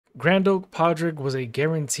Grand Oak Padraig was a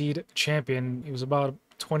guaranteed champion. He was about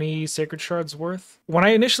 20 sacred shards worth. When I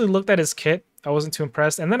initially looked at his kit, I wasn't too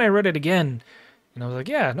impressed, and then I read it again, and I was like,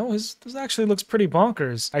 yeah, no, this actually looks pretty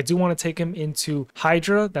bonkers. I do want to take him into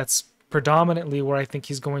Hydra. That's predominantly where I think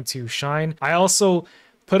he's going to shine. I also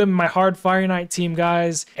put him in my Hard Fire Knight team,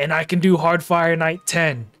 guys, and I can do Hard Fire Knight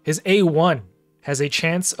 10. His A1 has a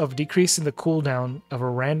chance of decreasing the cooldown of a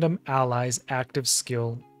random ally's active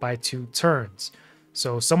skill by 2 turns.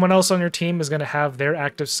 So someone else on your team is going to have their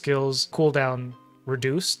active skills cooldown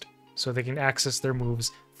reduced so they can access their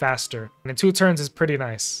moves faster. And in 2 turns is pretty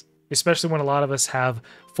nice, especially when a lot of us have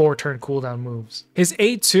 4-turn cooldown moves. His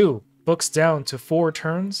A2 books down to 4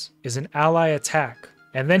 turns is an ally attack,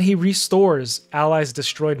 and then he restores allies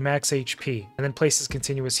destroyed max HP and then places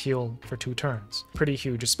continuous heal for 2 turns. Pretty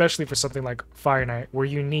huge, especially for something like Fire Knight where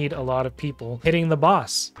you need a lot of people hitting the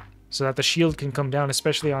boss so that the shield can come down,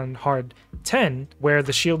 especially on hard 10 where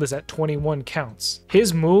the shield is at 21 counts.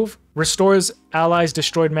 His move restores allies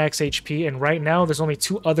destroyed max HP, and right now there's only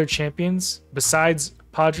 2 other champions besides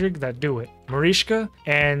Padraig that do it. Marishka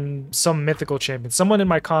and some mythical champion. Someone in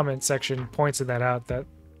my comment section pointed that out, that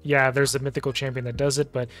yeah, there's a mythical champion that does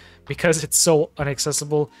it, but because it's so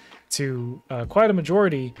inaccessible to quite a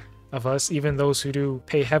majority of us, even those who do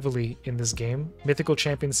pay heavily in this game, mythical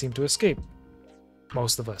champions seem to escape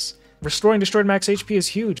most of us. Restoring destroyed max HP is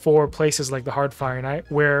huge for places like the Hard Fire Knight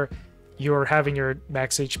where you're having your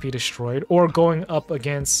max HP destroyed, or going up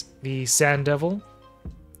against the Sand Devil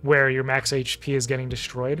where your max HP is getting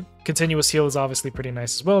destroyed. Continuous heal is obviously pretty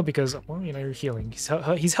nice as well because, well, you know, you're healing.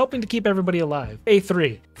 He's helping to keep everybody alive.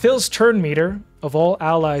 A3 fills turn meter of all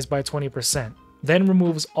allies by 20%, then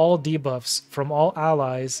removes all debuffs from all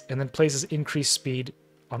allies and then places increased speed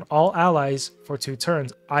on all allies for 2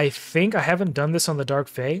 turns. I think I haven't done this on the Dark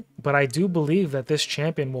Fae, but I do believe that this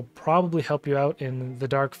champion will probably help you out in the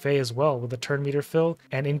Dark Fae as well with the turn meter fill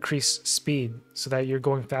and increased speed so that you're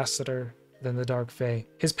going faster than the Dark Fae.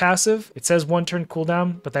 His passive, it says 1 turn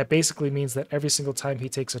cooldown, but that basically means that every single time he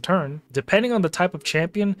takes a turn, depending on the type of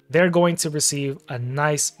champion, they're going to receive a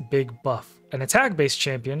nice big buff. An attack-based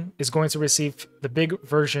champion is going to receive the big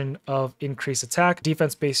version of increased attack.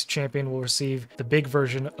 Defense-based champion will receive the big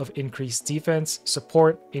version of increased defense,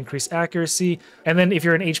 support, increased accuracy, and then if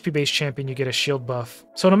you're an HP-based champion, you get a shield buff.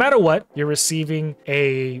 So no matter what, you're receiving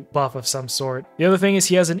a buff of some sort. The other thing is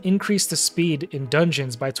he has an increase to speed in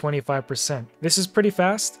dungeons by 25%. This is pretty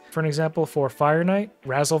fast. For an example, for Fire Knight,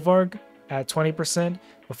 Razelvarg at 20%.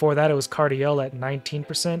 Before that, it was Cardiel at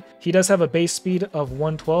 19%. He does have a base speed of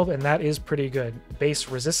 112, and that is pretty good. Base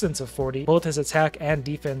resistance of 40. Both his attack and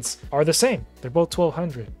defense are the same. They're both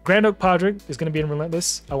 1200. Grand Oak Padraig is going to be in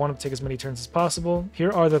Relentless. I want him to take as many turns as possible.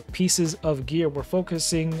 Here are the pieces of gear. We're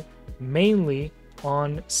focusing mainly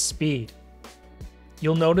on speed.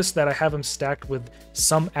 You'll notice that I have him stacked with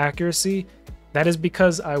some accuracy. That is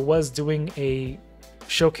because I was doing a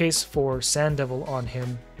showcase for Sand Devil on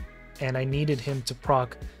him, and I needed him to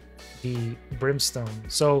proc the Brimstone.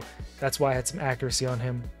 So that's why I had some accuracy on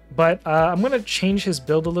him. But I'm going to change his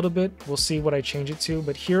build a little bit. We'll see what I change it to.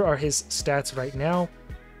 But here are his stats right now.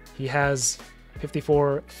 He has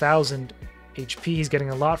 54,000 HP. He's getting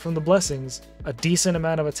a lot from the blessings. A decent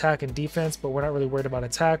amount of attack and defense, but we're not really worried about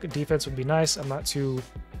attack. Defense would be nice. I'm not too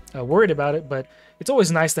worried about it, but it's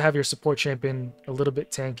always nice to have your support champion a little bit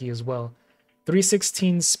tanky as well.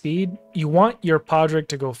 316 speed, you want your Padraig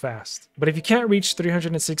to go fast. But if you can't reach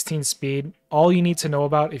 316 speed, all you need to know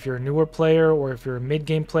about if you're a newer player or if you're a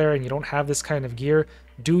mid-game player and you don't have this kind of gear,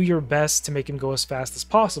 do your best to make him go as fast as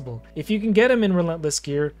possible. If you can get him in Relentless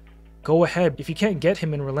gear, go ahead. If you can't get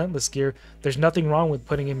him in Relentless gear, there's nothing wrong with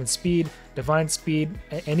putting him in speed, divine speed,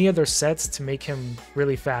 and any other sets to make him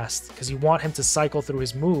really fast, because you want him to cycle through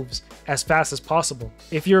his moves as fast as possible.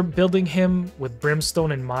 If you're building him with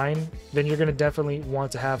Brimstone in mind, then you're going to definitely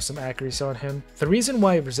want to have some accuracy on him. The reason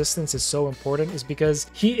why resistance is so important is because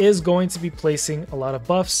he is going to be placing a lot of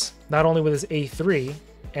buffs, not only with his A3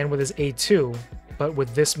 and with his A2, but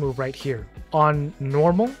with this move right here. On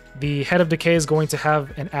normal, the Head of Decay is going to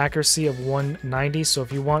have an accuracy of 190, so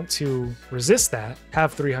if you want to resist that,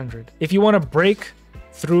 have 300. If you want to break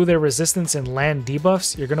through their resistance and land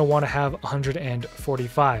debuffs, you're going to want to have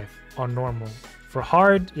 145 on normal. For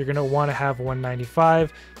hard, you're going to want to have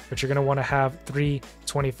 195, but you're going to want to have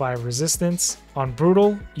 325 resistance. On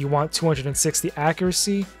brutal, you want 260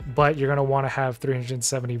 accuracy, but you're going to want to have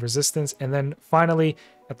 370 resistance. And then finally,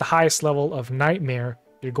 at the highest level of Nightmare,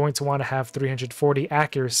 you're going to want to have 340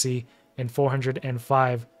 accuracy and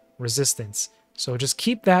 405 resistance. So just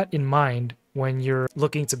keep that in mind when you're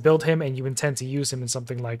looking to build him and you intend to use him in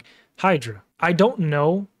something like Hydra. I don't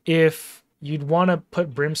know if you'd want to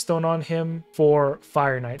put Brimstone on him for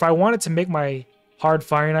Fire Knight. If I wanted to make my hard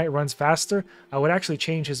Fire Knight runs faster, I would actually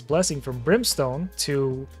change his blessing from Brimstone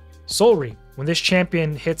to Soul Reap. When this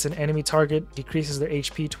champion hits an enemy target, decreases their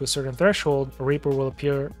HP to a certain threshold, a Reaper will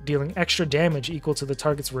appear, dealing extra damage equal to the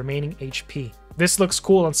target's remaining HP. This looks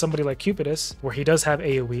cool on somebody like Cupidus, where he does have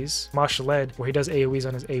AoEs, Ma'Shalled, where he does AoEs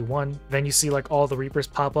on his A1. Then you see like all the Reapers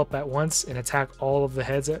pop up at once and attack all of the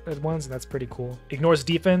heads at once, and that's pretty cool. Ignores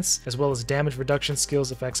defense, as well as damage reduction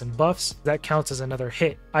skills, effects, and buffs. That counts as another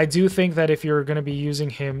hit. I do think that if you're going to be using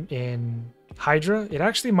him in Hydra, it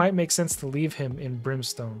actually might make sense to leave him in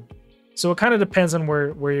Brimstone. So it kind of depends on where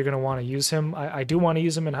you're going to want to use him. I do want to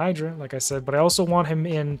use him in Hydra, like I said, but I also want him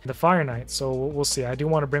in the Fire Knight. So we'll see. I do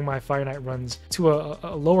want to bring my Fire Knight runs to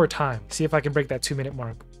a lower time. See if I can break that 2-minute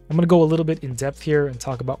mark. I'm going to go a little bit in depth here and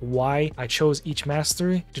talk about why I chose each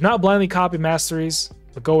mastery. Do not blindly copy masteries,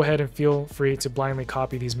 but go ahead and feel free to blindly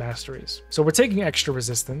copy these masteries. So we're taking extra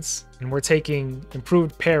resistance and we're taking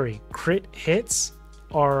improved parry. Crit hits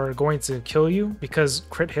are going to kill you because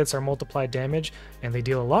crit hits are multiplied damage and they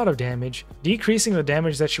deal a lot of damage. Decreasing the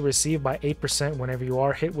damage that you receive by 8% whenever you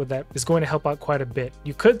are hit with that is going to help out quite a bit.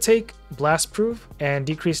 You could take blast proof and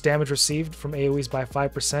decrease damage received from AoEs by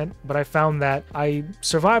 5%, but I found that I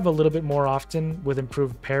survive a little bit more often with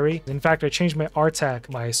improved parry. In fact, I changed my RTAC,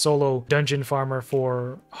 my solo dungeon farmer,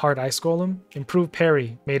 for hard ice golem. Improved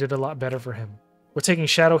parry made it a lot better for him. We're taking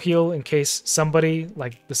Shadow Heal in case somebody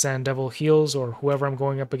like the Sand Devil heals or whoever I'm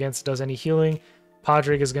going up against does any healing.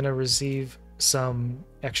 Padraig is going to receive some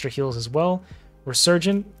extra heals as well.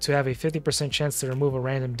 Resurgent to have a 50% chance to remove a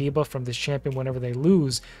random debuff from this champion whenever they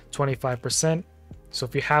lose 25%. So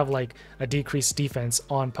if you have like a decreased defense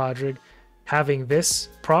on Padraig, having this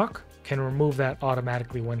proc can remove that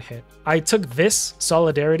automatically when hit. I took this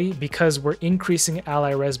Solidarity because we're increasing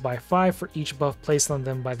ally res by 5 for each buff placed on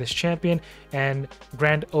them by this champion, and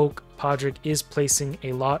Grand Oak Padraig is placing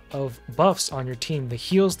a lot of buffs on your team. The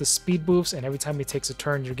heals, the speed boosts, and every time he takes a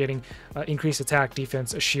turn, you're getting increased attack,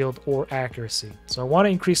 defense, a shield, or accuracy. So I want to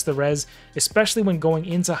increase the res, especially when going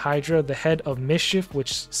into Hydra, the head of Mischief,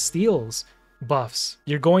 which steals buffs.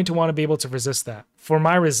 You're going to want to be able to resist that. For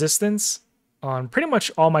my resistance, on pretty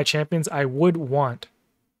much all my champions, I would want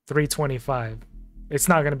 325. It's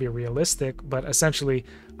not going to be realistic, but essentially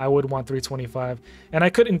I would want 325. And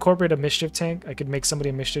I could incorporate a mischief tank. I could make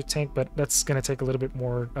somebody a mischief tank, but that's going to take a little bit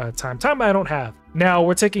more time I don't have. Now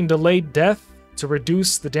we're taking delayed death to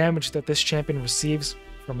reduce the damage that this champion receives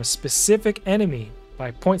from a specific enemy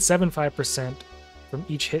by 0.75%. From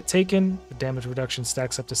each hit taken, the damage reduction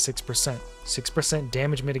stacks up to 6%. 6%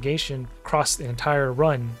 damage mitigation across the entire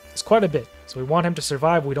run is quite a bit. So we want him to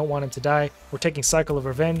survive, we don't want him to die. We're taking Cycle of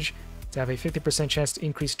Revenge to have a 50% chance to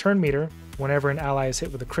increase turn meter whenever an ally is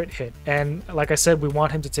hit with a crit hit. And like I said, we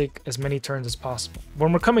want him to take as many turns as possible.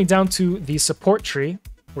 When we're coming down to the support tree,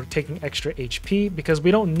 we're taking extra HP because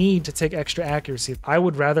we don't need to take extra accuracy. I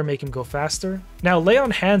would rather make him go faster. Now, Lay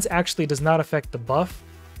on Hands actually does not affect the buff.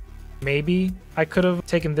 Maybe I could have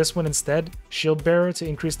taken this one instead, Shield Bearer, to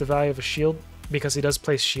increase the value of a shield because he does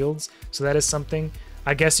place shields. So that is something.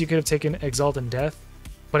 I guess you could have taken Exalt in Death,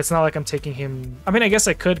 but it's not like I'm taking him. I mean, I guess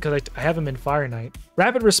I could because I have him in Fire Knight.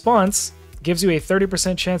 Rapid Response gives you a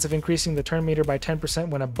 30% chance of increasing the turn meter by 10%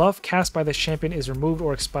 when a buff cast by this champion is removed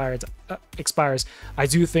or expires. I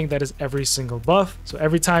do think that is every single buff. So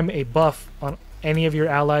every time a buff on any of your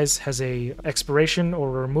allies has a expiration or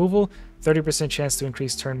removal, 30% chance to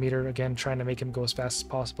increase turn meter, again trying to make him go as fast as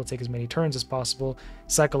possible, take as many turns as possible.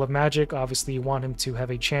 Cycle of Magic, obviously you want him to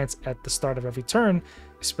have a chance at the start of every turn,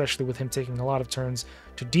 especially with him taking a lot of turns,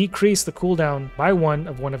 to decrease the cooldown by one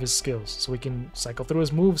of his skills, so we can cycle through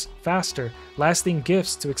his moves faster. Lasting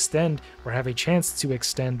Gifts to extend or have a chance to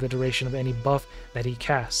extend the duration of any buff that he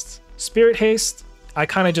casts. Spirit Haste, I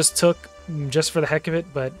kind of just took just for the heck of it,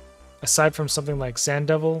 but aside from something like Sand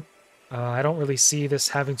Devil, I don't really see this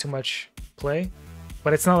having too much play,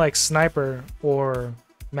 but it's not like Sniper or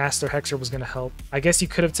Master Hexer was going to help. I guess you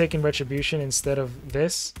could have taken Retribution instead of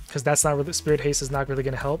this, because that's not really, Spirit Haste is not really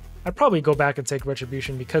going to help. I'd probably go back and take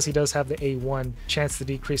Retribution because he does have the A1 chance to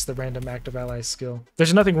decrease the random active ally skill.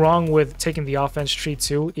 There's nothing wrong with taking the offense tree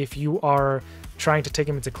too if you are trying to take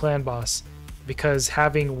him into Clan Boss, because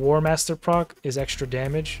having War Master proc is extra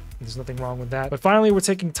damage. There's nothing wrong with that. But finally, we're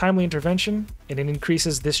taking Timely Intervention, and it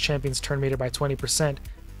increases this champion's turn meter by 20%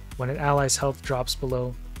 when an ally's health drops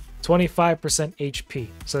below 25% HP,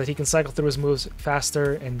 so that he can cycle through his moves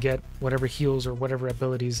faster and get whatever heals or whatever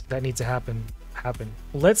abilities that need to happen.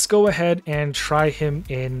 Let's go ahead and try him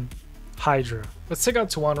in Hydra. Let's take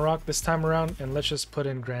out Tuanarok this time around, and let's just put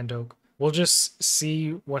in Grand Oak. We'll just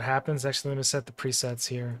see what happens. Actually, let me set the presets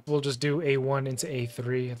here. We'll just do A1 into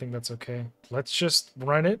A3. I think that's okay. Let's just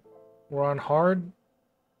run it. We're on hard.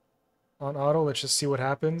 On auto, let's just see what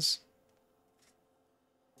happens.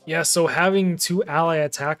 Yeah, so having two ally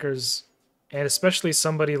attackers, and especially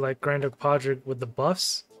somebody like Oak Padraig with the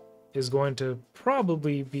buffs, is going to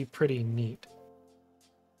probably be pretty neat.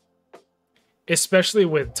 Especially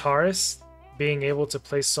with Taurus being able to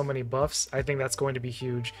place so many buffs, I think that's going to be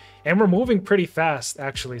huge. And we're moving pretty fast,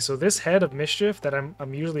 actually. So this head of Mischief that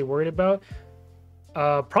I'm usually worried about,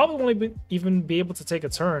 probably won't even be able to take a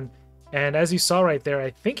turn. And as you saw right there,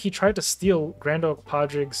 I think he tried to steal Oak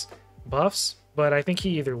Padraig's buffs, but I think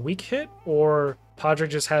he either weak hit or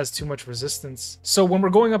Padraig just has too much resistance. So when we're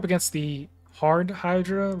going up against the hard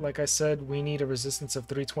Hydra, like I said, we need a resistance of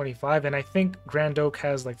 325, and I think Oak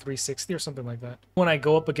has like 360 or something like that. When I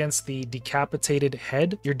go up against the Decapitated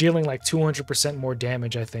head, you're dealing like 200% more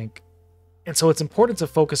damage, I think. And so it's important to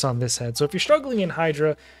focus on this head. So if you're struggling in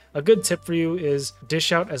Hydra, a good tip for you is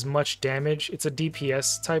dish out as much damage. It's a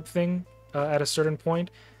DPS type thing at a certain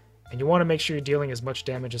point, and you want to make sure you're dealing as much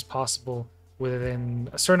damage as possible within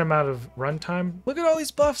a certain amount of runtime. Look at all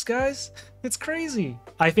these buffs, guys. It's crazy.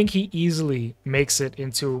 I think he easily makes it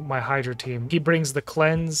into my Hydra team. He brings the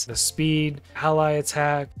cleanse, the speed, ally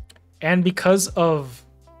attack, and because of...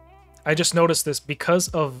 I just noticed this, because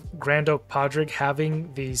of Oak Padraig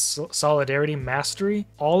having the Solidarity Mastery,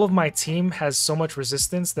 all of my team has so much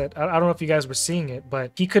resistance that I don't know if you guys were seeing it,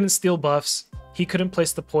 but he couldn't steal buffs. He couldn't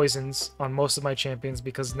place the poisons on most of my champions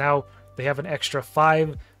because now they have an extra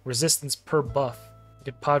 5 resistance per buff.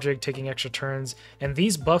 Get Padraig taking extra turns, and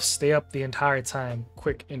these buffs stay up the entire time.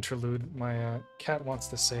 Quick interlude. My cat wants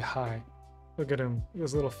to say hi. Look at him,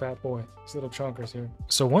 this little fat boy, his little chonkers here.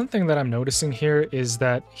 So one thing that I'm noticing here is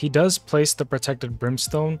that he does place the protected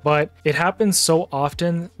Brimstone, but it happens so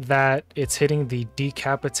often that it's hitting the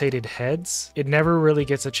decapitated heads. It never really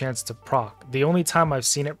gets a chance to proc. The only time I've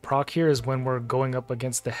seen it proc here is when we're going up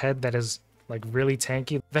against the head that is like really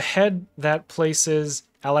tanky. The head that places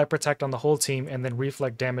ally protect on the whole team and then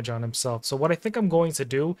reflect damage on himself. So what I think I'm going to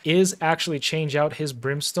do is actually change out his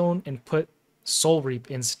Brimstone and put Soul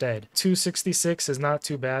Reap instead. 266 is not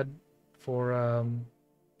too bad for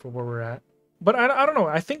where we're at. But I don't know.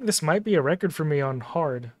 I think this might be a record for me on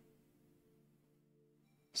hard.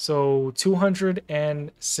 So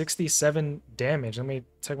 267 damage. Let me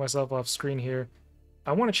take myself off screen here.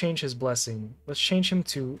 I want to change his blessing. Let's change him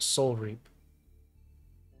to Soul Reap.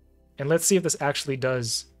 And let's see if this actually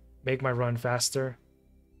does make my run faster.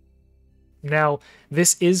 Now,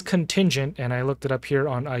 this is contingent, and I looked it up here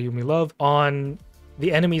on Ayumi Love, on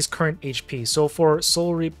the enemy's current HP. So for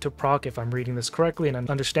Soul Reap to proc, if I'm reading this correctly and I'm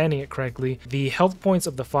understanding it correctly, the health points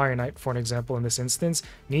of the Fire Knight, for an example in this instance,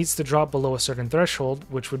 needs to drop below a certain threshold,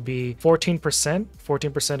 which would be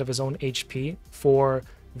 14% of his own HP for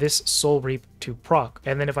this Soul Reap to proc.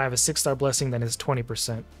 And then if I have a 6-star blessing, then it's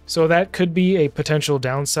 20%. So that could be a potential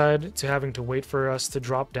downside to having to wait for us to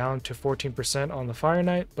drop down to 14% on the Fire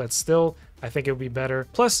Knight, but still, I think it would be better.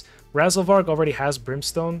 Plus, Razelvarg already has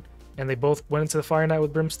Brimstone, and they both went into the Fire Knight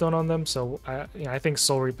with Brimstone on them, so I think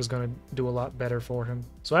Soul Reap is going to do a lot better for him.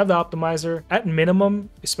 So I have the Optimizer. At minimum,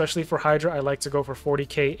 especially for Hydra, I like to go for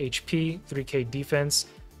 40k HP, 3k defense.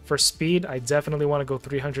 For speed, I definitely want to go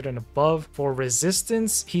 300 and above. For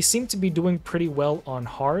resistance, he seemed to be doing pretty well on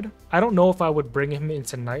hard. I don't know if I would bring him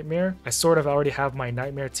into Nightmare. I sort of already have my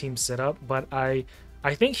Nightmare team set up, but I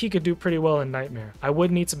think he could do pretty well in Nightmare. I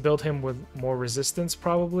would need to build him with more resistance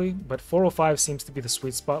probably, but 405 seems to be the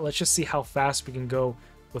sweet spot. Let's just see how fast we can go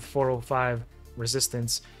with 405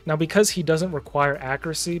 resistance. Now, because he doesn't require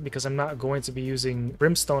accuracy, because I'm not going to be using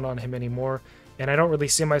Brimstone on him anymore, and I don't really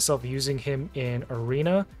see myself using him in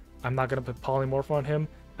Arena, I'm not going to put Polymorph on him.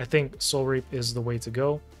 I think Soul Reap is the way to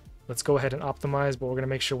go. Let's go ahead and optimize, but we're going to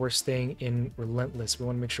make sure we're staying in Relentless. We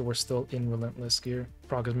want to make sure we're still in Relentless gear.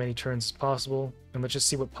 Proc as many turns as possible, and let's just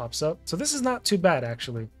see what pops up. So this is not too bad,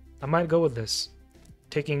 actually. I might go with this.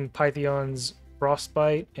 Taking Pythion's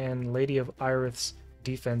Frostbite and Lady of Irith's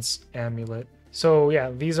Defense Amulet. So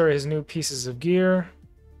yeah, these are his new pieces of gear.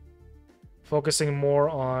 Focusing more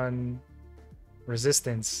on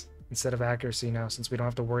resistance instead of accuracy now, since we don't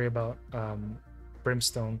have to worry about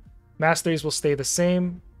Brimstone. Masteries will stay the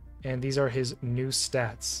same, and these are his new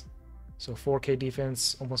stats. So 4k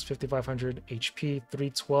defense, almost 5500 HP,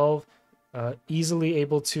 312. Easily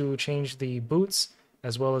able to change the boots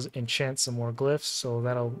as well as enchant some more glyphs, so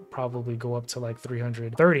that'll probably go up to like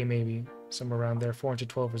 330 maybe, somewhere around there.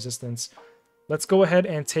 412 resistance. Let's go ahead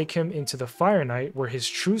and take him into the Fire Knight, where his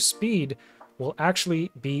true speed will actually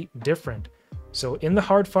be different. So in the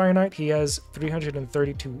Hard Fire Knight, he has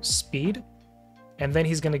 332 speed, and then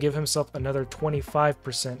he's going to give himself another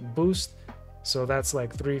 25% boost. So that's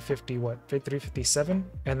like 350, what, 357?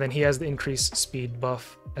 And then he has the increased speed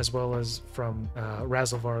buff as well as from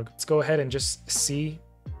Razelvarg. Let's go ahead and just see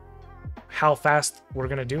how fast we're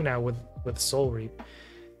going to do now with Soul Reap.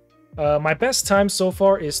 My best time so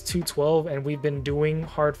far is 2:12, and we've been doing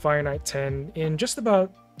Hard Fire Knight 10 in just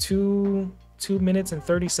about 2 minutes and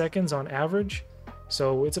 30 seconds on average.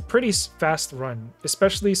 So it's a pretty fast run,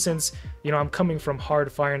 especially since, you know, I'm coming from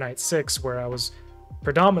Hard Fire Knight 6, where I was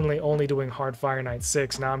predominantly only doing Hard Fire Knight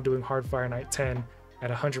 6. Now I'm doing Hard Fire Knight 10 at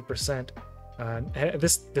 100%.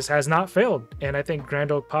 This has not failed, and I think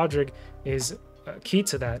Grand Oak Padraig is key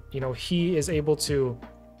to that. You know, he is able to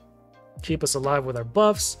keep us alive with our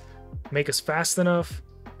buffs, make us fast enough,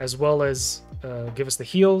 as well as give us the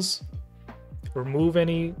heals, remove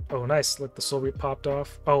any... Oh, nice. Let the Soul Reap popped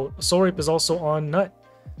off. Oh, Soul Reap is also on Nut,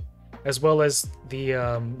 as well as the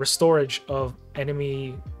restorage of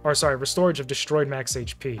restorage of destroyed max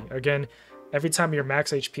HP. Again, every time your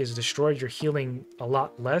max HP is destroyed, you're healing a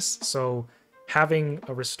lot less. So having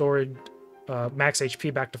a restored max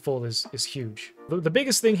HP back to full is huge. The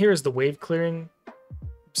biggest thing here is the wave clearing.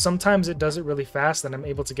 Sometimes it does it really fast and I'm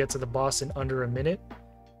able to get to the boss in under a minute,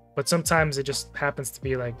 but sometimes it just happens to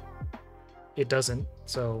be like it doesn't.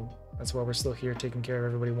 So that's why we're still here taking care of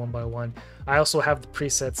everybody one by one. I also have the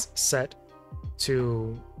presets set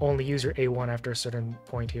to only use your A1 after a certain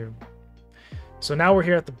point here. So now we're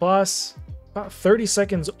here at the boss, about 30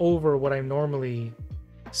 seconds over what I normally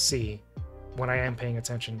see when I am paying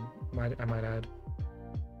attention, I might add.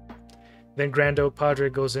 Then Grand Oak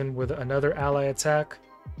Padraig goes in with another ally attack.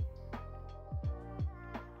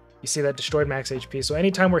 You see that destroyed max HP. So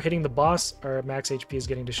anytime we're hitting the boss, our max HP is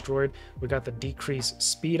getting destroyed. We got the decreased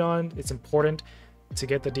speed on. It's important to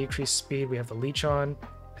get the decreased speed. We have the leech on.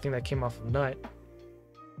 I think that came off of Nut.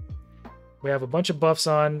 We have a bunch of buffs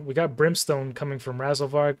on. We got Brimstone coming from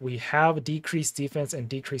Razelvarg. We have decreased defense and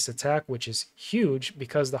decreased attack, which is huge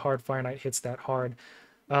because the Hard Fire Knight hits that hard.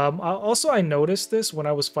 Also, I noticed this when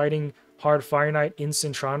I was fighting Hard Fire Knight in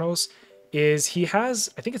Cintranos, is he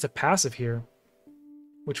has, I think it's a passive here.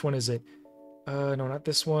 Which one is it? No, not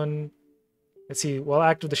this one. Let's see. While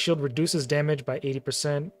active, the shield reduces damage by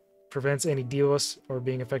 80%, prevents any debuffs or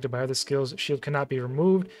being affected by other skills. Shield cannot be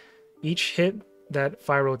removed. Each hit that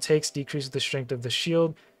Fyro takes decreases the strength of the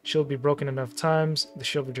shield. Shield be broken enough times. The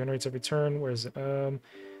shield regenerates every turn. Where is it?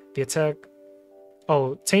 The attack.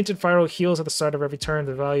 Oh, Tainted Fyro heals at the start of every turn.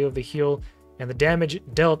 The value of the heal and the damage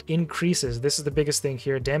dealt increases. This is the biggest thing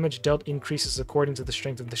here. Damage dealt increases according to the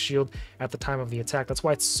strength of the shield at the time of the attack. That's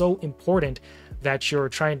why it's so important that you're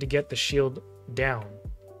trying to get the shield down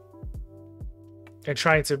and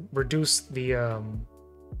trying to reduce the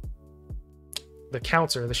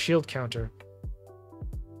counter, the shield counter.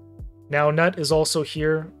 Now Nut is also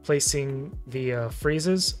here placing the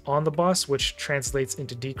freezes on the boss, which translates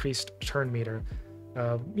into decreased turn meter.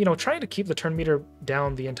 You know, trying to keep the turn meter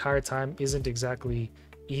down the entire time isn't exactly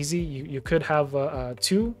easy. You could have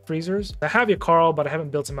 2 freezers. I have Yakarl, but I haven't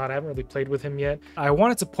built him out. I haven't really played with him yet. I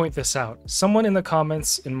wanted to point this out. Someone in the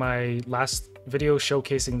comments in my last video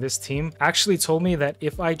showcasing this team actually told me that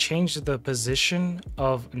if I change the position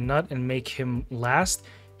of Nut and make him last,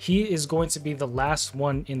 he is going to be the last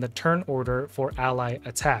one in the turn order for ally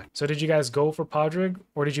attack. So did you guys go for Padraig,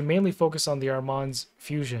 or did you mainly focus on the Armand's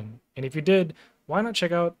fusion? And if you did, why not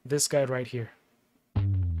check out this guide right here?